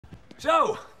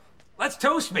So, let's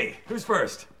toast me. Who's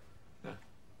first?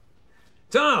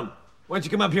 Tom, why don't you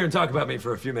come up here and talk about me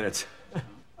for a few minutes?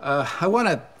 I want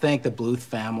to thank the Bluth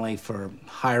family for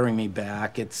hiring me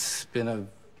back. It's been a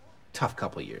tough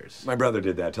couple of years. My brother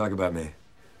did that. Talk about me.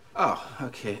 Oh,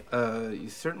 okay. You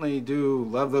certainly do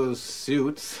love those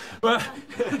suits. Well,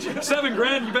 $7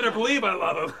 grand, you better believe I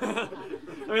love them.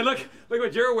 I mean, look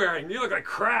what you're wearing. You look like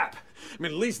crap. I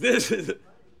mean, at least this is...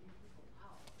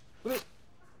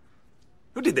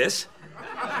 Who did this?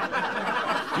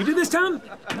 You did this, Tom?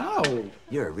 No.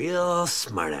 You're a real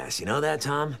smartass. You know that,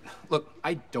 Tom? Look,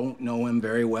 I don't know him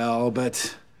very well,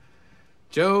 but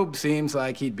Job seems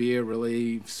like he'd be a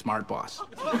really smart boss.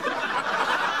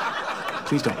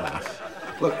 Please don't laugh.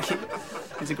 Look,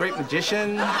 he's a great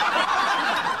magician.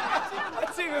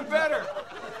 That's even better.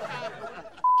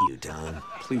 You, Tom.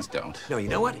 Please don't. No, you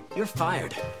know what? You're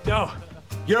fired. No,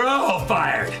 you're all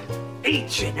fired.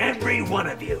 Each and every one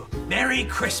of you. Merry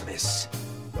Christmas.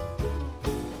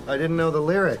 I didn't know the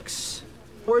lyrics.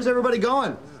 Where's everybody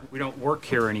going? We don't work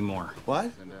here anymore. What?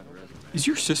 Is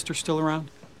your sister still around?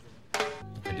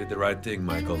 I did the right thing,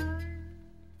 Michael.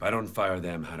 If I don't fire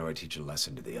them, how do I teach a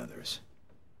lesson to the others?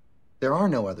 There are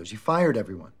no others. You fired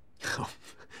everyone. Oh,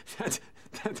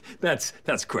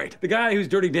 that's great. The guy who's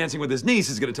dirty dancing with his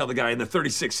niece is going to tell the guy in the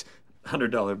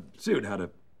 $3,600 suit how to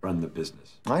run the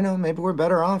business. I know. Maybe we're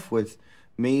better off with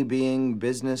me being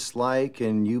business-like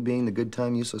and you being the good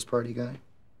time, useless party guy.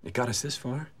 It got us this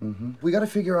far. Mm-hmm. We got to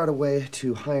figure out a way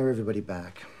to hire everybody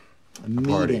back. A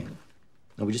meeting. Party.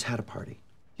 No, we just had a party.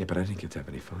 Yeah, but I didn't get to have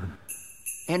any fun.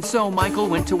 And so Michael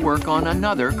went to work on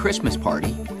another Christmas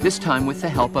party, this time with the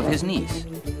help of his niece.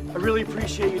 I really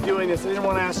appreciate you doing this. I didn't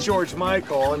want to ask George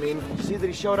Michael. I mean, you see that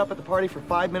he showed up at the party for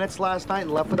 5 minutes last night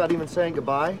and left without even saying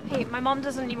goodbye? Hey, my mom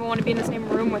doesn't even want to be in the same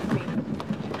room with me.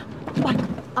 Michael,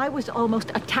 I was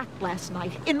almost attacked last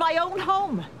night in my own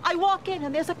home. I walk in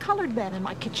and there's a colored man in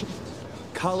my kitchen.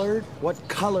 Colored? What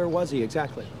color was he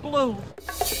exactly? Blue.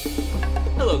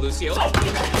 Hello, Lucio.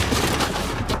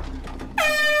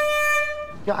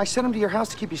 Yeah, I sent him to your house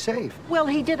to keep you safe. Well,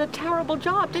 he did a terrible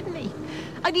job, didn't he?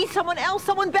 I need someone else,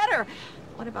 someone better.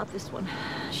 What about this one?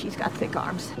 She's got thick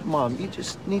arms. Mom, you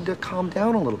just need to calm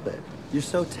down a little bit. You're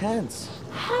so tense.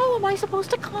 How am I supposed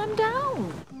to calm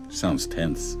down? Sounds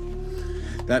tense.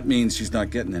 That means she's not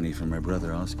getting any from my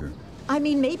brother, Oscar. I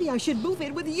mean, maybe I should move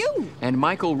in with you. And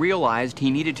Michael realized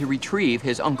he needed to retrieve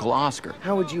his Uncle Oscar.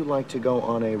 How would you like to go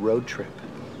on a road trip?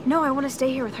 No, I want to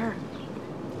stay here with her.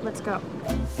 Let's go.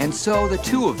 And so the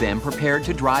two of them prepared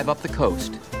to drive up the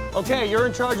coast. Okay, you're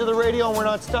in charge of the radio and we're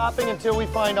not stopping until we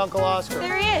find Uncle Oscar.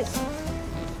 There he is.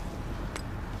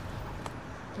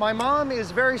 My mom is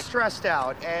very stressed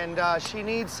out and she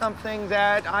needs something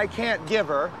that I can't give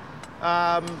her.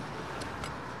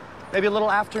 Maybe a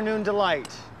little afternoon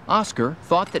delight. Oscar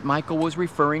thought that Michael was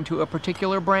referring to a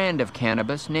particular brand of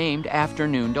cannabis named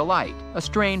Afternoon Delight, a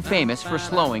strain famous for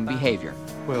slowing behavior.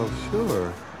 Well,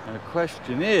 sure. The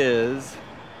question is,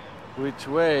 which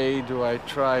way do I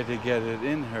try to get it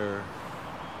in her?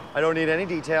 I don't need any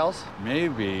details.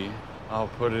 Maybe I'll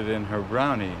put it in her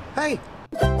brownie. Hey,